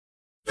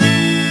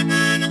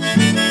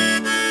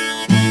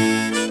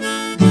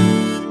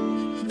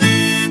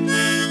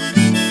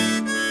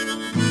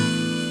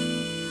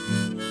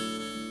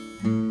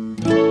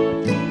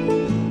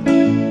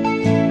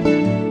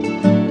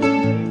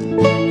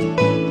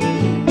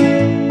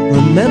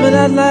Remember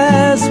that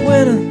last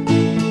winter,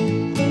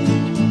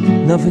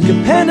 nothing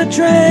could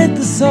penetrate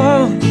the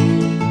soul.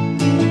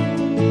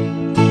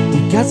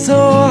 We got so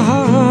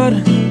hard,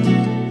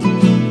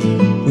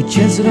 we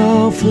chanced it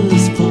all for the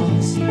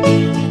spoils.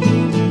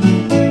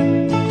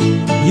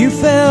 You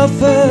fell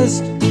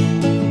first,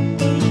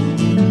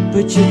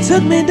 but you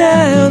took me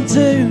down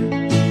too.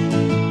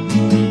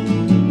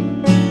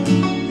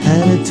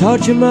 Had a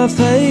torch in my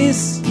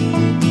face,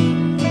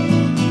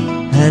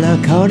 and I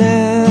called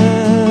out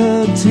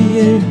to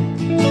you.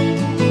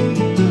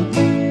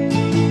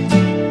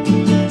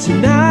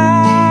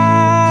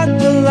 Tonight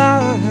the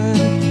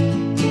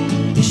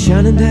light is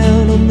shining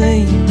down on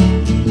me.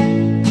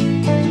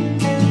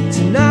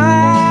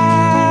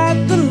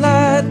 Tonight the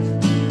light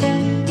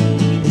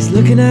is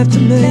looking after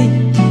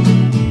me.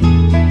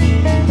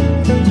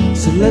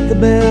 So let the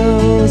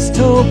bells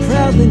toll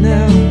proudly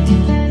now.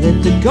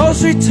 Let the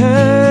ghost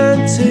return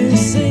to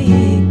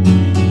sing.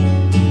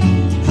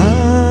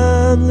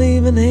 I'm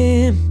leaving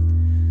him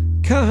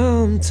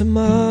come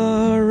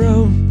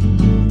tomorrow.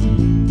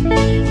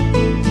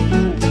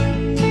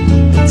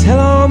 Tell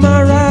all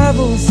my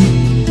rivals,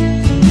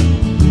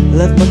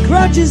 left my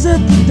grudges at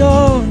the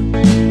door.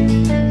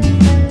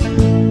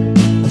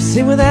 I've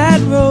seen where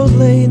that road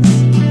leads,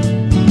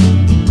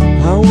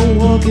 I won't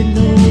walk it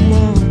no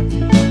more.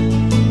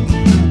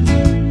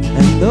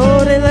 And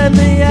though they let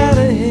me out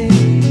of here,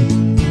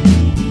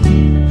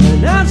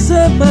 and I've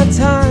served my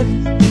time,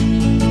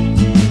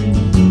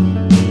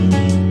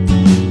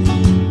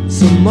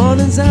 some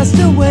mornings I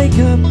still wake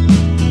up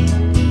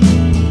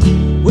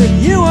with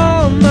you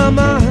on my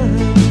mind.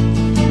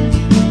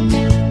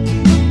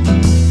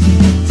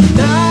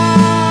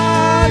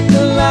 Tonight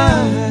the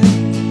light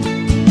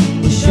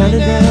is shining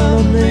down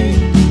on me.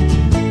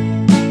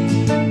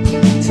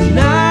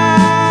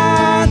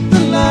 Tonight the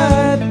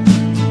light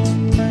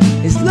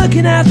is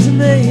looking after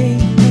me.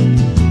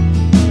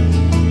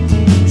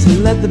 So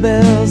let the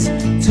bells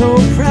toll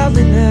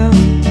proudly now.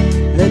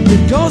 Let the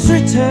ghost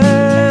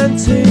return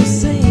to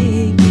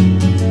sing.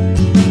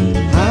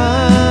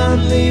 I'm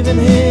leaving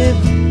him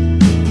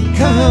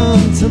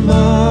come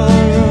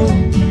tomorrow.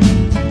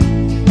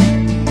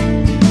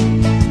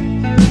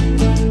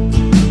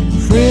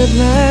 Free at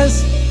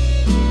last,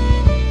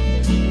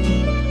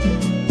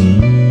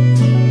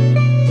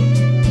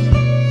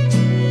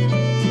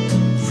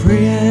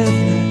 free at last.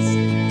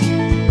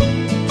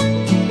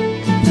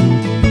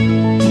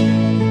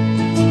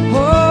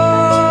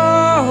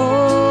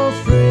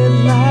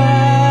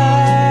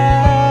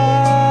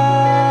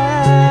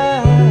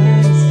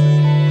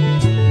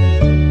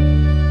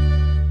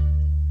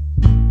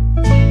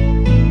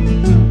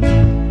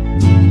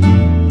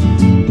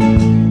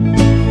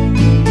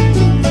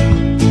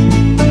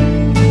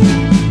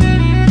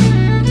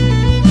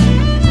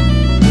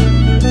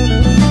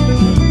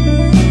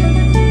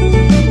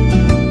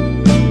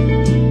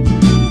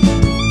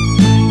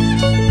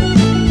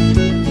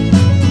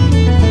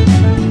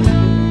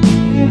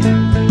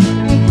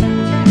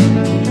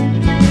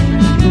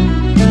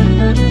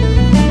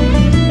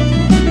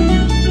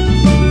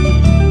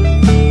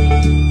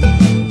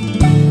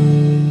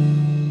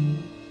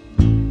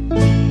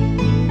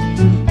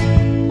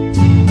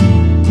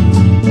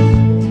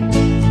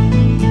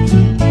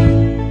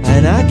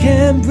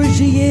 Bridge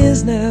the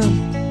years now,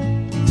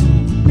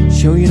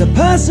 show you the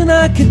person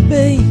I could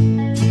be.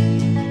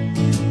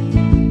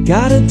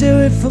 Gotta do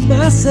it for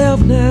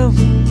myself now,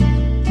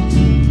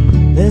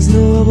 there's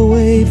no other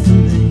way for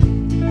me.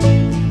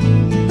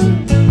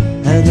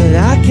 And that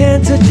I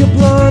can't touch your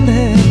blonde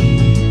hair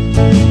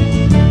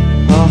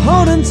or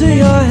hold onto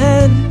your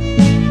hand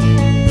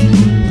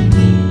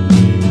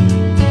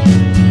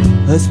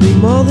hurts me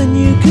more than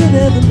you could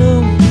ever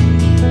know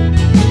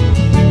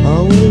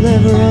or will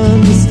ever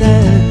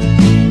understand.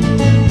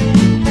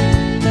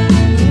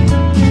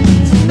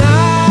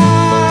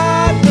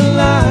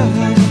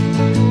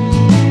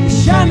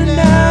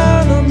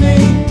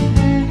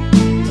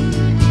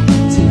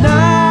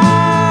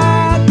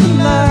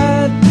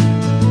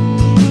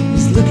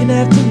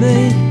 After me,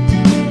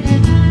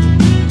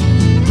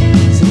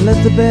 so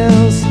let the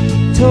bells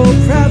toll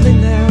proudly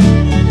now.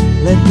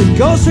 Let the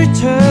ghost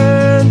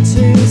return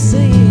to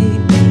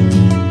sing.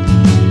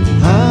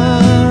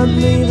 I'm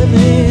leaving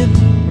here